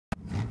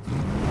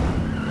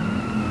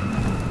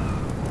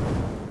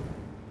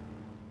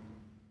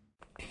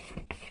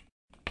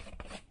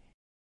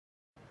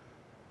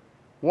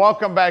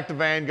Welcome back to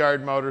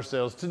Vanguard Motor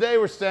Sales. Today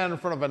we're standing in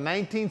front of a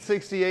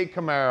 1968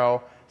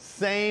 Camaro,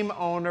 same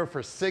owner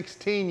for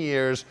 16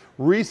 years,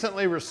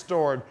 recently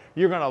restored.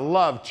 You're gonna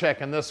love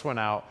checking this one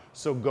out.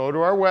 So go to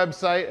our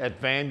website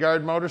at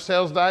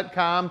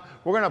vanguardmotorsales.com.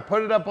 We're gonna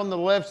put it up on the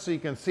lift so you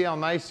can see how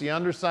nice the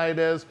underside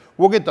is.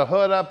 We'll get the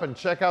hood up and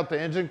check out the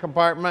engine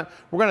compartment.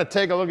 We're gonna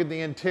take a look at the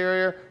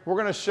interior. We're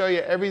gonna show you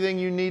everything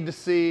you need to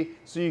see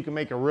so you can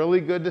make a really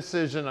good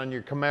decision on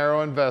your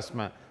Camaro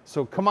investment.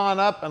 So come on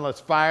up and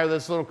let's fire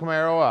this little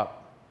Camaro up.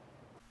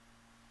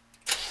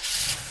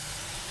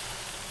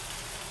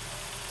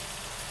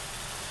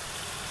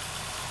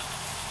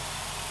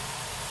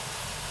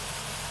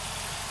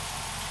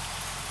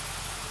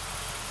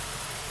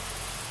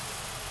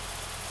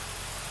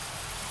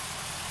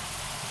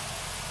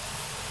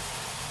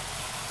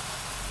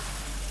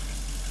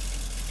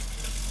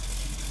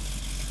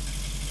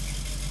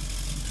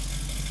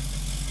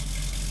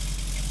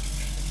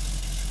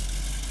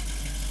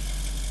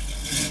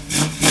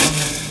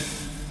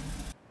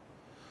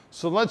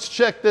 So let's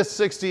check this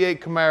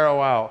 68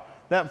 Camaro out.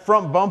 That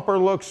front bumper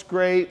looks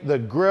great, the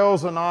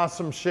grill's in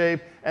awesome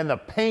shape, and the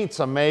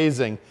paint's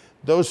amazing.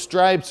 Those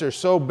stripes are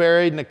so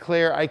buried in the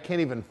clear, I can't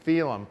even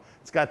feel them.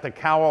 It's got the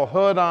cowl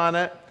hood on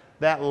it.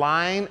 That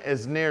line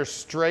is near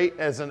straight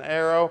as an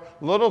arrow.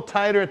 A little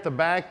tighter at the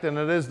back than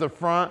it is the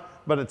front,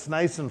 but it's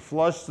nice and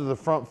flush to the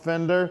front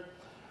fender.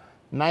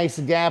 Nice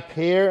gap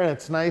here, and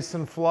it's nice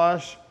and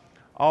flush.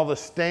 All the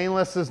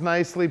stainless is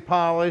nicely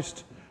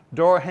polished.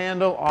 Door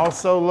handle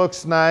also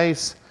looks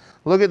nice.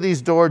 Look at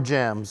these door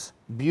jambs,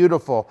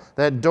 beautiful.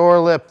 That door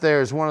lip there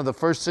is one of the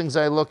first things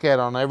I look at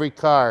on every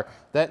car.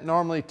 That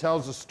normally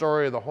tells the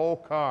story of the whole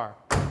car.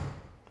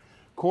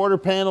 Quarter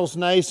panel's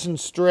nice and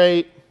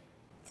straight.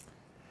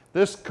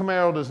 This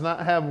Camaro does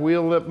not have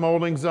wheel lip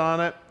moldings on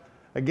it.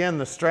 Again,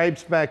 the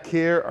stripes back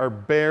here are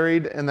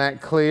buried in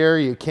that clear.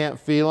 You can't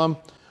feel them.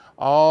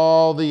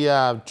 All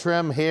the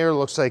trim here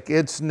looks like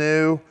it's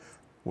new.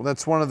 Well,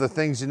 that's one of the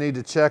things you need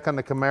to check on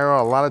the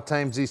Camaro. A lot of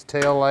times these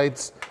tail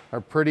lights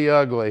are pretty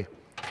ugly.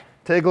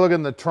 Take a look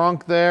in the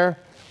trunk there.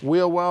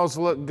 Wheel wells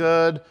look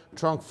good.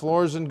 Trunk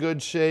floor's in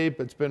good shape.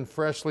 It's been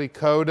freshly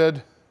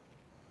coated.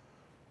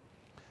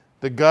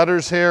 The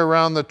gutters here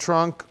around the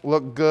trunk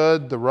look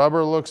good. The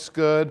rubber looks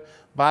good.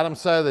 Bottom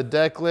side of the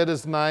deck lid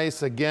is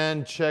nice.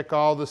 Again, check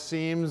all the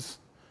seams.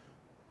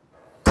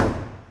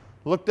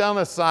 Look down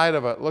the side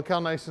of it. Look how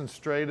nice and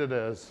straight it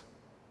is.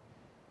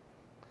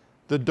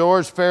 The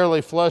door's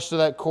fairly flush to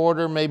that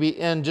quarter, maybe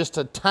in just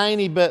a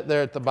tiny bit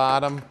there at the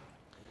bottom.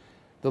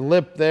 The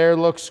lip there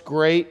looks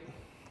great.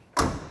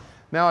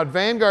 Now at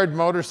Vanguard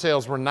Motor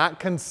Sales, we're not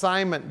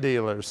consignment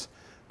dealers.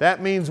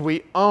 That means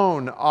we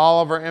own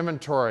all of our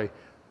inventory.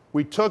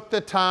 We took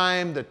the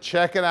time to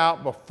check it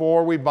out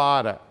before we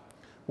bought it.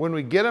 When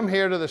we get them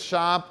here to the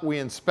shop, we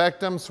inspect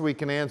them so we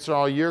can answer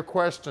all your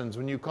questions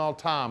when you call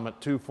Tom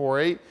at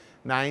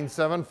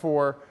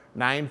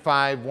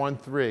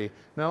 248-974-9513.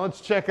 Now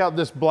let's check out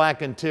this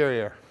black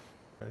interior.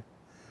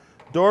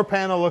 Door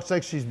panel looks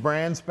like she's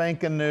brand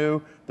spanking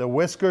new. The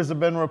whiskers have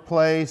been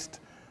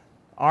replaced.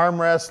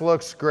 Armrest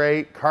looks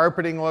great.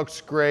 Carpeting looks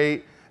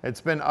great.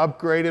 It's been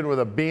upgraded with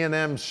a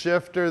B&M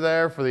shifter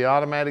there for the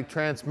automatic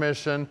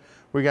transmission.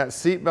 We got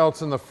seat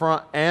belts in the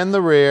front and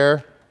the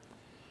rear.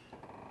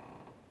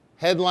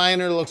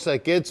 Headliner looks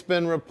like it's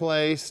been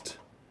replaced.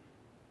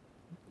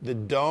 The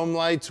dome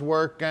light's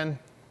working.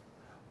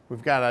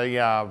 We've got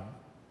a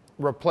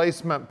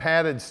replacement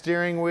padded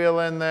steering wheel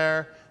in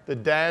there. The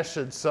dash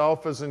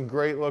itself is in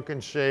great looking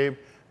shape.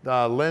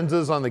 The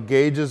lenses on the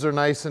gauges are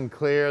nice and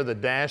clear. The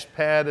dash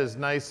pad is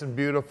nice and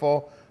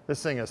beautiful.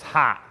 This thing is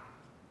hot.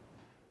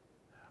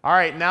 All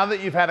right, now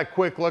that you've had a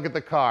quick look at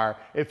the car,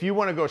 if you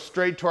want to go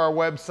straight to our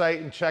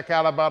website and check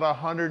out about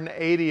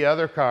 180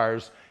 other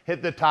cars,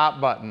 hit the top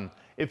button.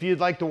 If you'd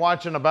like to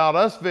watch an About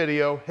Us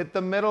video, hit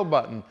the middle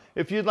button.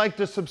 If you'd like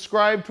to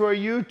subscribe to our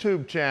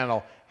YouTube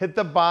channel, hit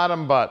the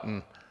bottom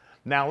button.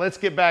 Now let's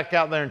get back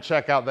out there and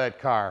check out that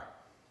car.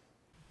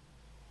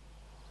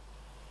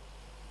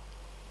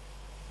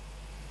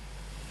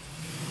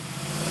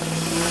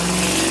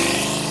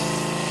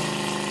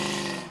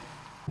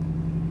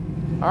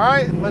 All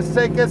right, let's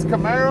take this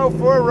Camaro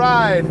for a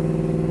ride.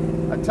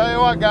 I tell you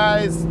what,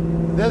 guys,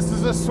 this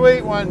is a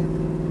sweet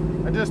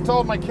one. I just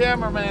told my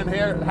cameraman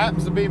here, it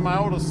happens to be my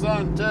oldest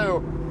son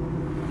too.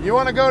 You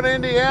want to go to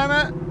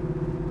Indiana?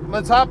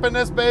 Let's hop in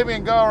this baby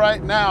and go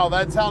right now.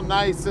 That's how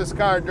nice this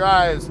car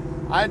drives.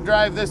 I'd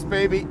drive this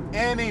baby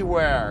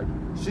anywhere.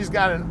 She's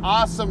got an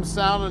awesome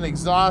sounding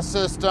exhaust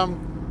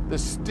system. The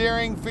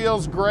steering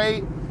feels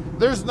great.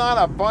 There's not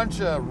a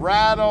bunch of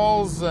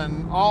rattles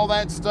and all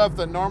that stuff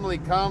that normally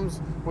comes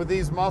with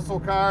these muscle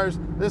cars.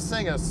 This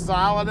thing is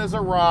solid as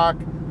a rock,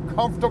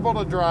 comfortable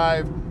to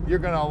drive. You're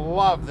gonna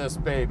love this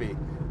baby.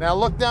 Now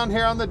look down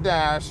here on the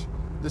dash.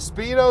 The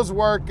speedo's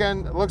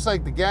working. It looks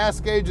like the gas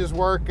gauge is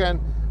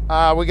working.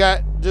 We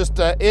got just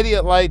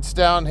idiot lights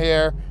down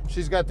here.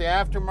 She's got the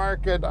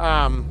aftermarket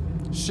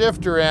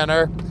shifter in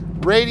her.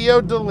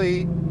 Radio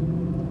delete.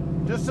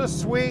 Just a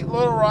sweet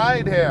little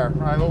ride here.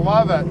 I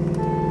love it.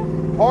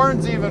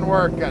 Horns even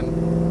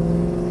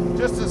working.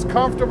 Just as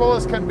comfortable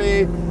as can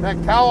be.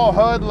 That cowl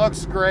hood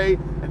looks great.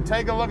 And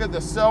take a look at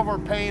the silver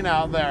paint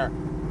out there.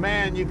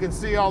 Man, you can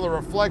see all the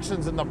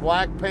reflections in the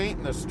black paint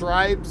and the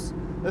stripes.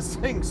 This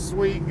thing's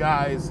sweet,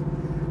 guys.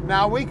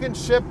 Now, we can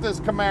ship this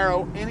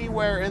Camaro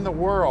anywhere in the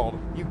world.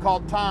 You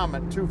call Tom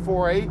at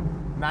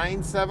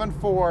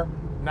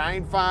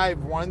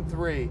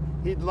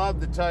 248-974-9513. He'd love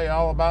to tell you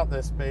all about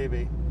this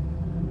baby.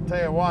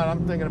 Tell you what,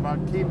 I'm thinking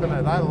about keeping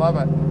it. I love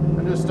it.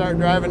 I just start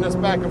driving this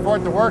back and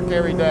forth to work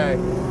every day.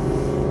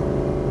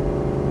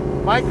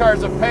 My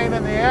car's a pain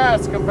in the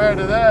ass compared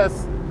to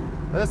this.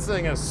 This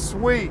thing is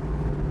sweet.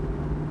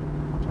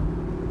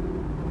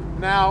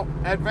 Now,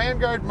 at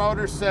Vanguard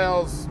Motor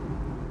Sales,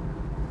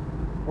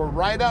 we're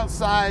right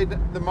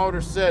outside the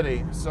Motor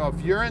City. So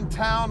if you're in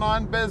town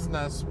on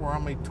business, we're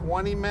only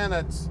 20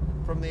 minutes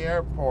from the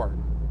airport.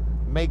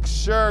 Make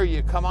sure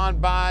you come on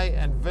by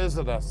and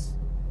visit us.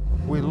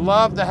 We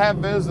love to have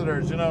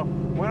visitors. You know,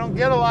 we don't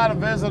get a lot of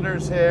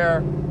visitors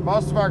here.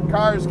 Most of our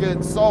cars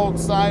get sold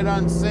sight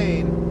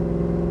unseen.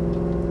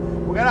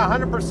 We got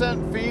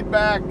 100%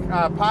 feedback,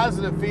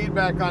 positive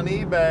feedback on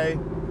eBay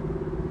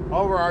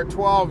over our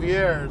 12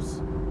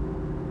 years.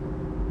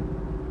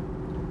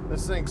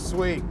 This thing's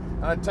sweet.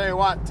 And I tell you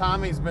what,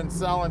 Tommy's been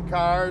selling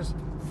cars.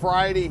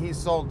 Friday, he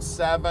sold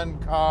 7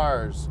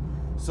 cars.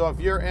 So if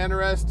you're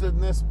interested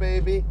in this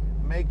baby,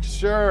 make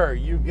sure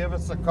you give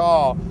us a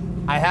call.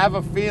 I have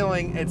a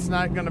feeling it's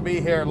not going to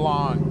be here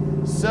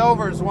long.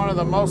 Silver is one of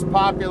the most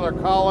popular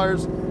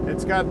colors.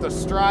 It's got the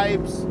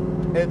stripes.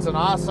 It's an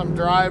awesome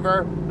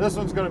driver. This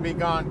one's going to be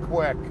gone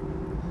quick.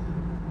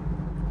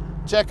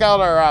 Check out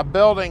our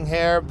building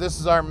here. This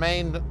is our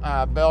main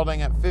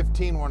building at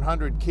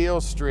 15100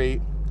 Keel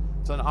Street.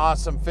 It's an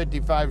awesome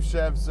 55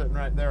 Chev sitting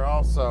right there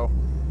also.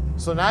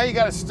 So now you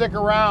got to stick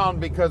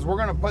around because we're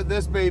going to put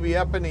this baby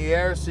up in the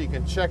air so you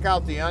can check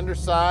out the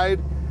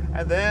underside.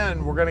 And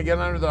then we're going to get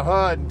under the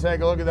hood and take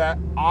a look at that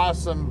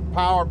awesome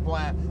power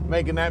plant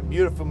making that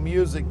beautiful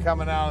music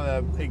coming out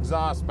of the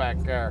exhaust back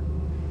there.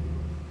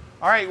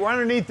 All right, we're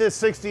underneath this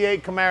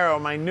 68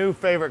 Camaro, my new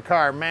favorite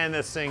car. Man,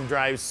 this thing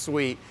drives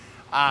sweet.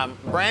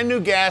 Brand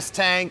new gas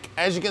tank.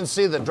 As you can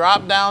see, the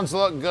drop downs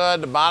look good.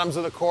 The bottoms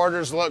of the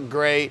quarters look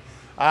great.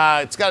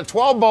 It's got a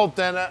 12 bolt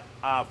in it,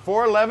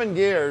 411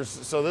 gears,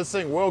 so this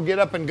thing will get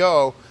up and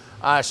go.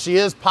 She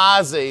is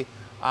posi.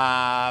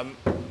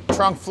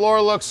 Trunk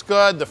floor looks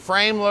good. The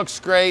frame looks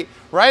great.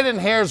 Right in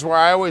here is where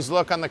I always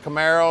look on the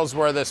Camaros,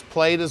 where this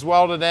plate is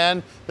welded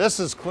in. This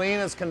is clean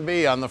as can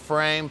be on the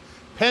frame.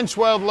 Pinch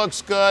weld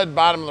looks good.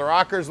 Bottom of the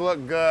rockers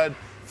look good.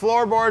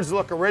 Floorboards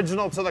look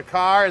original to the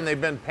car, and they've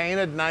been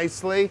painted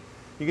nicely.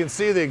 You can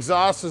see the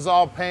exhaust is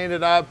all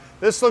painted up.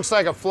 This looks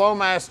like a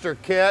Flowmaster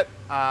kit,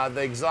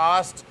 the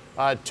exhaust,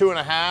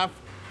 2.5.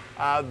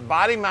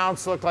 Body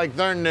mounts look like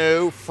they're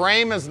new.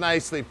 Frame is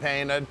nicely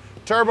painted.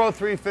 Turbo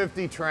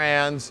 350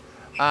 trans.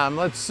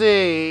 Let's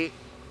see,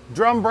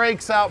 drum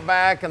brakes out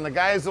back, and the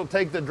guys will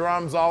take the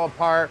drums all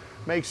apart,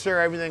 make sure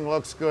everything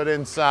looks good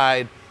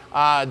inside.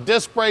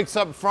 Disc brakes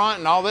up front,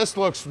 and all this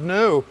looks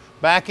new.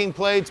 Backing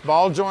plates,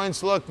 ball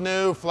joints look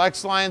new,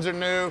 flex lines are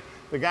new.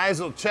 The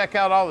guys will check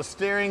out all the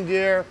steering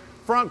gear.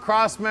 Front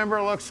cross member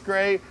looks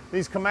great.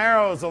 These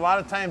Camaros, a lot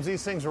of times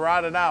these things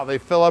rotted out. They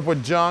fill up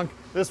with junk.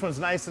 This one's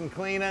nice and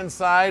clean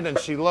inside, and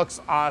she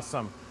looks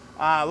awesome.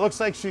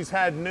 Looks like she's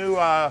had new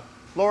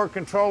lower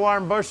control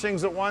arm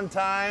bushings at one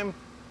time.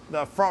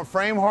 The front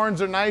frame horns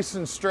are nice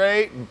and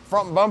straight.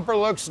 Front bumper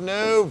looks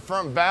new.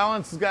 Front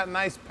balance has got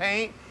nice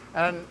paint.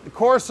 And the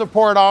core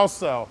support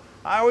also.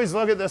 I always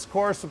look at this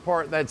core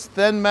support. That's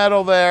thin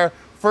metal there.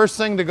 First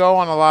thing to go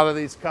on a lot of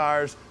these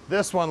cars.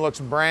 This one looks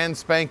brand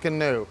spanking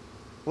new.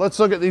 Let's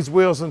look at these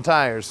wheels and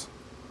tires.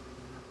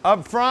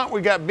 Up front,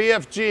 we got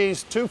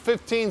BFGs,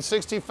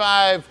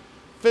 215/65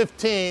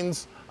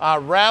 15s.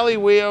 Rally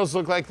wheels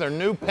look like they're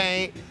new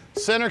paint.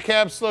 Center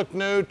caps look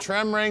new.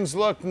 Trim rings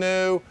look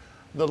new.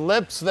 The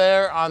lips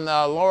there on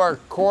the lower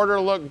quarter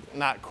look,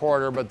 not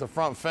quarter, but the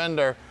front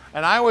fender.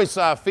 And I always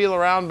feel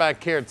around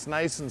back here. It's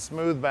nice and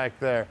smooth back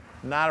there.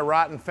 Not a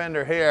rotten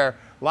fender here.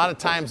 A lot of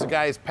times the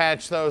guys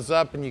patch those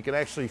up and you can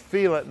actually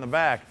feel it in the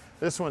back.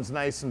 This one's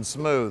nice and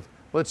smooth.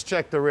 Let's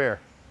check the rear.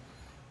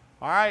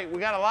 All right, we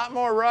got a lot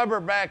more rubber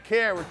back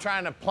here. We're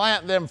trying to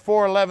plant them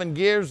 411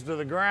 gears to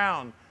the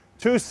ground.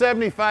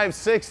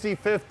 275/60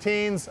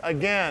 15s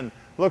again.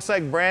 Looks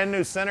like brand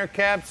new center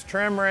caps,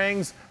 trim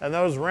rings, and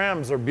those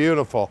rims are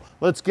beautiful.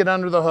 Let's get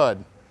under the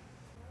hood.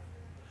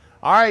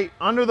 All right,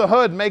 under the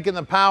hood making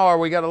the power,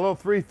 we got a little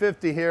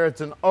 350 here.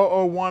 It's an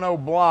 0010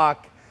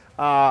 block.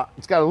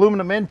 It's got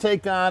aluminum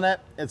intake on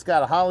it. It's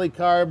got a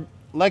Holley-carb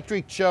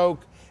electric choke,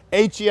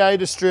 HEI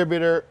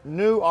distributor,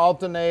 new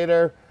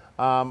alternator.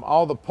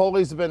 All the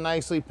pulleys have been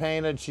nicely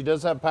painted. She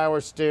does have power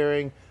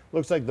steering.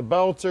 Looks like the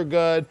belts are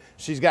good.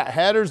 She's got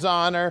headers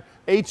on her,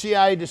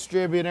 HEI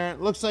distributor. It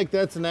looks like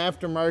that's an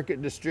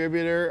aftermarket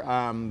distributor,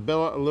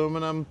 billet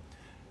aluminum.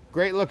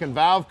 Great looking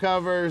valve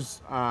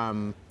covers,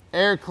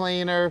 air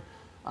cleaner.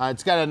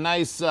 It's got a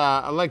nice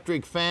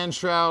electric fan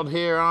shroud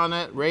here on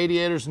it.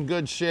 Radiator's in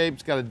good shape.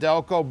 It's got a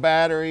Delco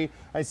battery.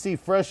 I see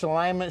fresh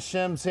alignment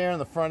shims here in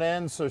the front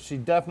end, so she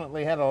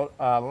definitely had a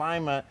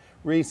alignment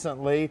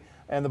recently.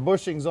 And the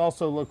bushings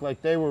also look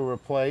like they were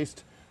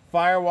replaced.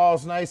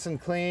 Firewall's nice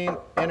and clean.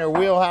 Inner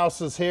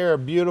wheelhouses here are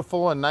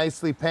beautiful and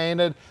nicely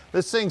painted.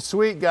 This thing's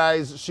sweet,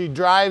 guys. She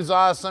drives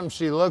awesome.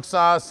 She looks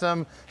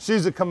awesome.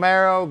 She's a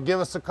Camaro. Give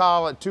us a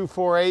call at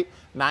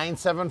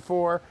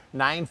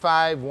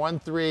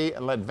 248-974-9513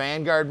 and let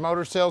Vanguard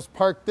Motor Sales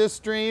park this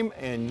dream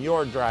in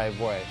your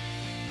driveway.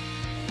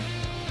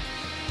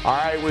 All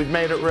right, we've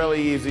made it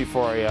really easy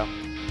for you.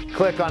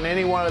 Click on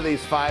any one of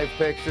these 5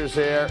 pictures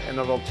here and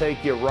it'll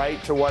take you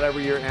right to whatever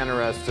you're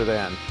interested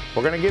in.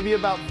 We're gonna give you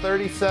about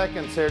 30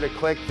 seconds here to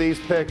click these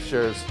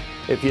pictures.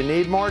 If you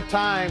need more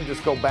time,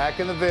 just go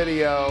back in the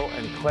video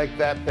and click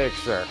that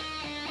picture.